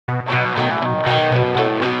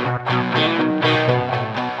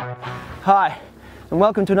Hi, and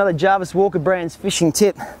welcome to another Jarvis Walker Brands fishing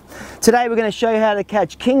tip. Today we're going to show you how to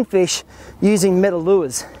catch kingfish using metal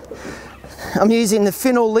lures. I'm using the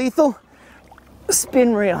Finor Lethal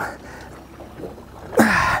spin reel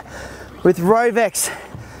with Rovex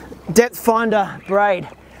Depth Finder braid.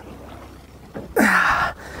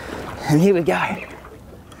 And here we go.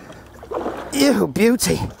 Ew,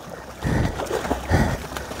 beauty.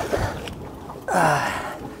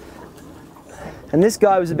 And this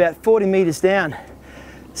guy was about 40 metres down.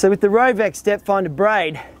 So with the Rovex Depth Finder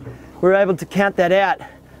braid, we're able to count that out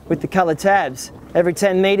with the colour tabs. Every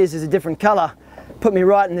 10 metres is a different colour. Put me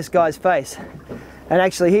right in this guy's face. And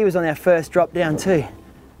actually he was on our first drop down too.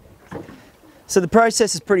 So the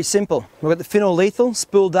process is pretty simple. We've got the Finor Lethal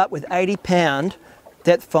spooled up with 80-pound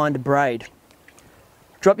Depth Finder braid.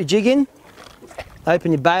 Drop your jig in,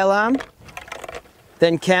 open your bail arm,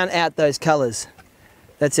 then count out those colours.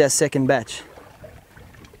 That's our second batch.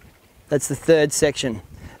 That's the third section.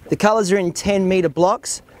 The colours are in 10-metre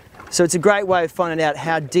blocks, so it's a great way of finding out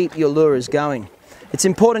how deep your lure is going. It's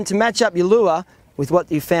important to match up your lure with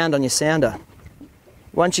what you found on your sounder.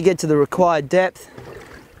 Once you get to the required depth,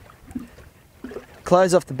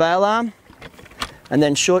 close off the bail arm, and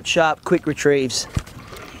then short, sharp, quick retrieves.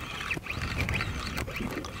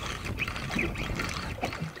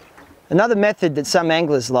 Another method that some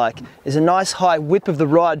anglers like is a nice high whip of the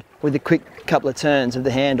rod with a quick couple of turns of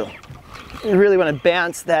the handle. You really want to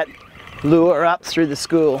bounce that lure up through the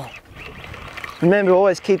school. Remember,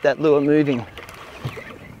 always keep that lure moving.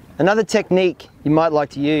 Another technique you might like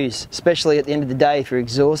to use, especially at the end of the day if you're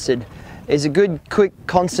exhausted, is a good, quick,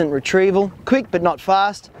 constant retrieval. Quick but not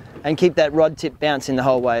fast, and keep that rod tip bouncing the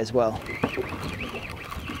whole way as well.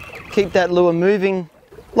 Keep that lure moving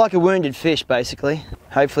like a wounded fish, basically.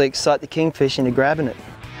 Hopefully excite the kingfish into grabbing it.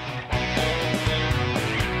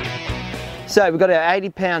 So we've got our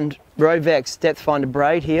 80-pound Rovex Depth Finder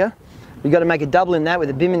braid here. We've got to make a double in that with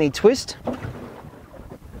a bimini twist.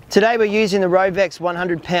 Today we're using the Rovex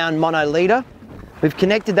 100-pound mono leader. We've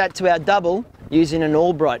connected that to our double using an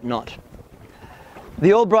Albright knot.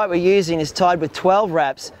 The Albright we're using is tied with 12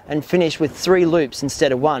 wraps and finished with 3 loops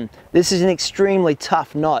instead of 1. This is an extremely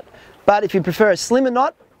tough knot, but if you prefer a slimmer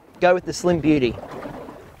knot, go with the Slim Beauty.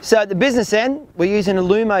 So at the business end, we're using a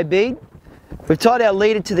Lumo bead. We've tied our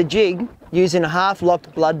leader to the jig using a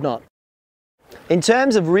half-locked blood knot. In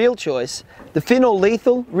terms of reel choice, the Finor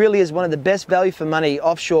Lethal really is one of the best value for money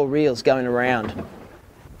offshore reels going around.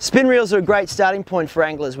 Spin reels are a great starting point for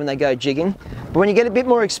anglers when they go jigging, but when you get a bit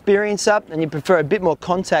more experience up and you prefer a bit more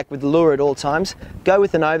contact with the lure at all times, go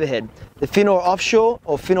with an overhead. The Finor Offshore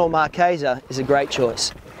or Finor Marquesa is a great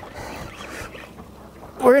choice.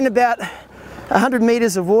 We're in about 100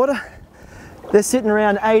 metres of water. They're sitting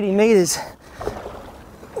around 80 metres.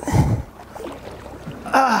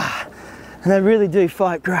 And they really do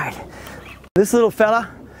fight great. This little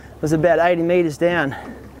fella was about 80 metres down.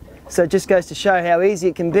 So it just goes to show how easy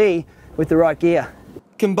it can be with the right gear.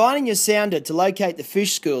 Combining your sounder to locate the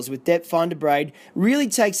fish schools with Depth Finder braid really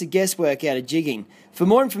takes the guesswork out of jigging. For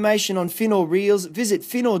more information on Finor reels, visit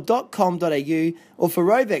finor.com.au, or for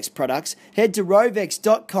Rovex products, head to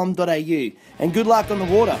rovex.com.au. And good luck on the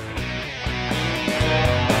water.